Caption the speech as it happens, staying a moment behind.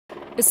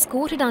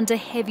escorted under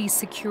heavy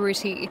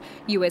security.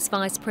 US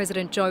Vice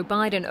President Joe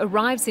Biden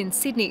arrives in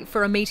Sydney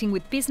for a meeting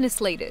with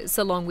business leaders,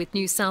 along with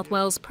New South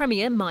Wales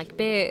Premier Mike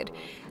Baird,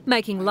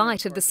 making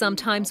light of the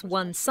sometimes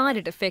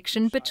one-sided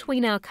affection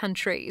between our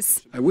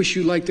countries. I wish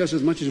you liked us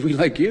as much as we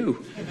like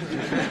you.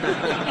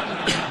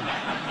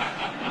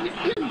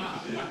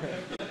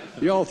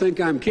 You all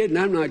think I'm kidding.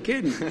 I'm not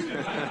kidding.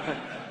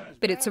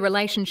 But it's a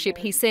relationship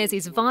he says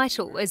is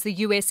vital as the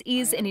US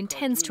is and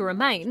intends to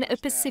remain a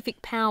Pacific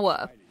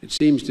power. It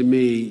seems to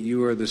me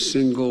you are the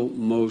single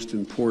most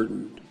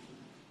important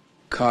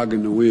cog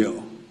in the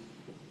wheel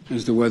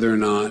as to whether or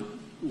not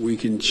we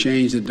can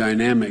change the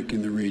dynamic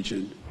in the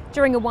region.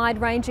 During a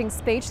wide-ranging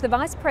speech, the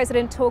Vice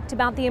President talked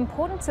about the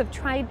importance of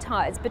trade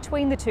ties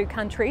between the two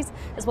countries,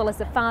 as well as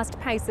the fast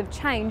pace of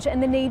change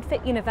and the need for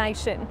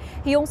innovation.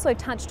 He also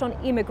touched on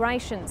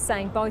immigration,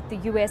 saying both the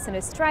US and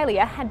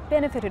Australia had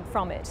benefited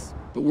from it.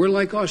 But we're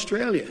like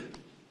Australia.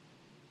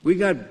 We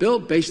got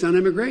built based on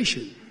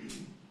immigration.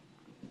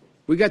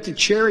 We got to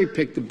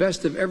cherry-pick the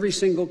best of every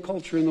single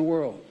culture in the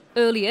world.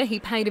 Earlier, he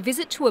paid a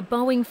visit to a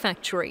Boeing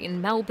factory in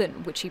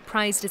Melbourne, which he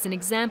praised as an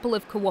example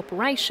of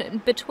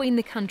cooperation between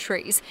the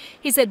countries.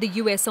 He said the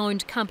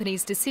US-owned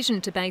company's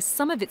decision to base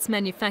some of its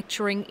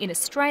manufacturing in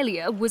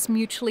Australia was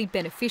mutually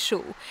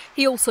beneficial.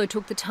 He also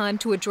took the time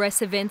to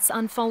address events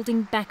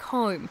unfolding back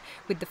home,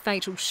 with the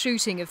fatal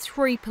shooting of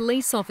 3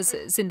 police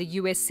officers in the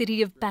US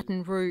city of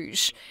Baton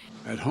Rouge.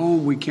 At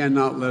home, we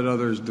cannot let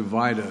others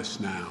divide us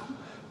now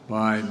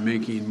by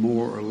making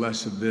more or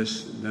less of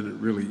this than it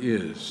really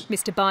is.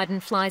 Mr.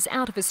 Biden flies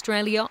out of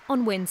Australia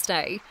on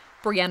Wednesday.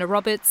 Brianna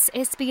Roberts,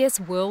 SBS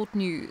World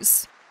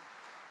News.